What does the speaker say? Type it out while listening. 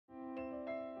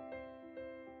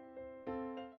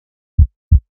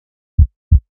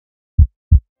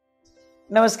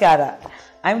Namaskara.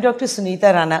 I'm Dr.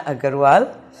 Sunita Rana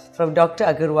Agarwal from Dr.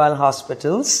 Agarwal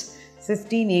Hospitals,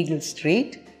 15 Eagle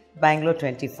Street, Bangalore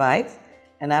 25.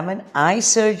 And I'm an eye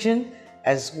surgeon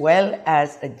as well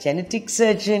as a genetic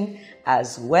surgeon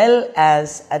as well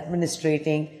as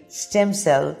administrating stem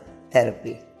cell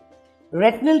therapy.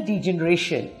 Retinal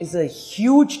degeneration is a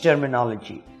huge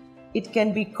terminology. It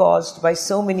can be caused by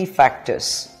so many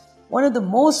factors. One of the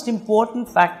most important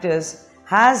factors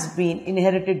has been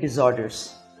inherited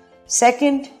disorders.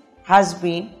 Second has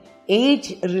been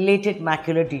age-related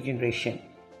macular degeneration,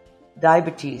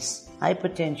 diabetes,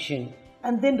 hypertension,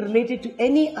 and then related to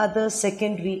any other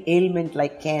secondary ailment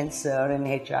like cancer and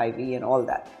HIV and all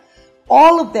that.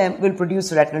 All of them will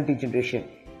produce retinal degeneration.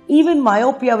 Even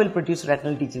myopia will produce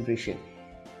retinal degeneration.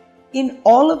 In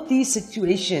all of these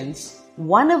situations,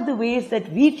 one of the ways that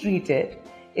we treat it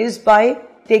is by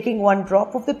taking one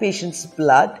drop of the patient's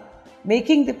blood,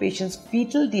 making the patient's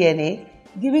fetal DNA,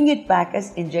 giving it back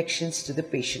as injections to the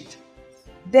patient,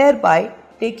 thereby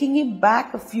taking him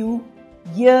back a few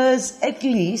years at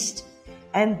least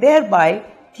and thereby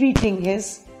treating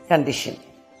his condition.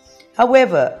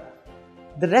 However,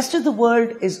 the rest of the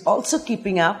world is also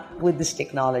keeping up with this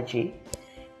technology,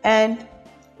 and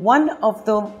one of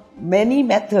the many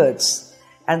methods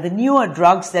and the newer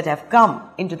drugs that have come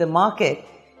into the market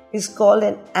is called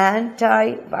an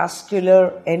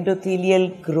antivascular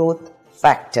endothelial growth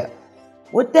factor.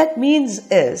 What that means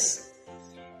is,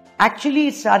 actually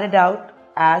it started out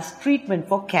as treatment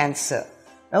for cancer.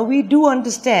 Now we do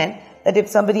understand that if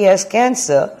somebody has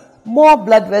cancer, more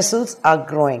blood vessels are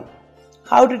growing.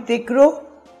 How did they grow?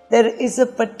 There is a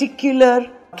particular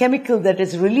chemical that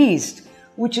is released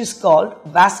which is called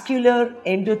vascular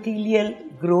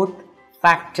endothelial growth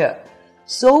factor.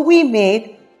 So we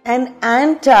made an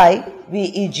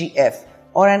anti-VEGF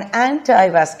or an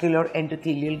anti-vascular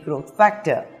endothelial growth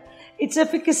factor. Its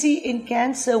efficacy in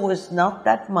cancer was not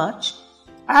that much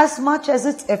as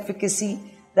its efficacy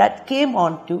that came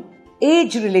on to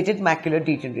age-related macular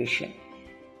degeneration.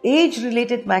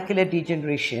 Age-related macular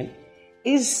degeneration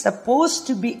is supposed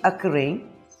to be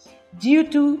occurring due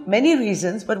to many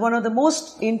reasons, but one of the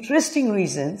most interesting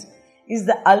reasons is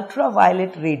the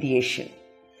ultraviolet radiation.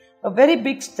 A very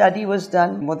big study was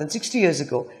done more than 60 years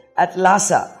ago at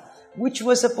Lhasa, which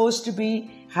was supposed to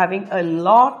be having a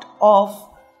lot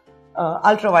of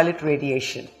ultraviolet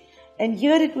radiation. And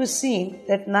here it was seen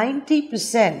that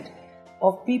 90%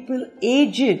 of people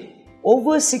aged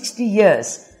over 60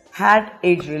 years had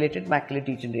age-related macular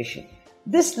degeneration.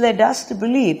 This led us to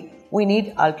believe we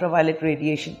need ultraviolet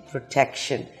radiation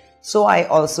protection. So I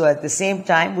also at the same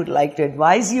time would like to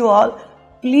advise you all,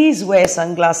 please wear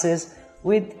sunglasses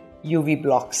with UV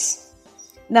blocks.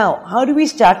 Now, how do we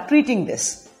start treating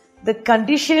this? The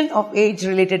condition of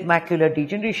age-related macular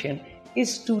degeneration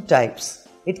is two types.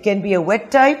 It can be a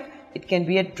wet type, it can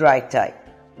be a dry type.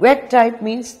 Wet type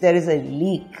means there is a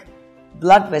leak.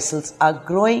 Blood vessels are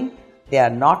growing, they are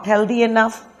not healthy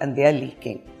enough and they are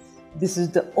leaking. This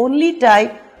is the only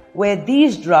type where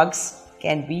these drugs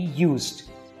can be used.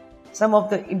 Some of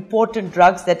the important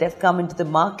drugs that have come into the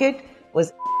market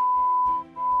was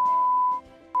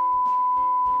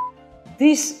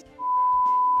this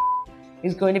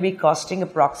is going to be costing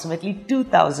approximately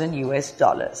 $2,000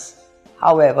 US.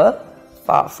 However,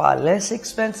 far less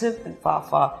expensive and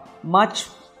far much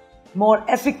more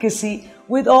efficacy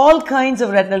with all kinds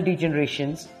of retinal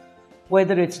degenerations,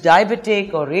 whether it's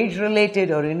diabetic or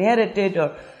age-related or inherited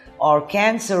or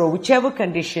cancer or whichever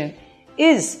condition,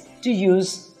 is to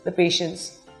use the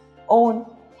patient's own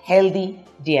healthy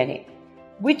DNA,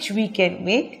 which we can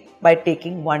make by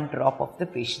taking one drop of the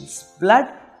patient's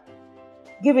blood,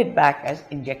 give it back as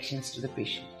injections to the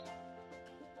patient.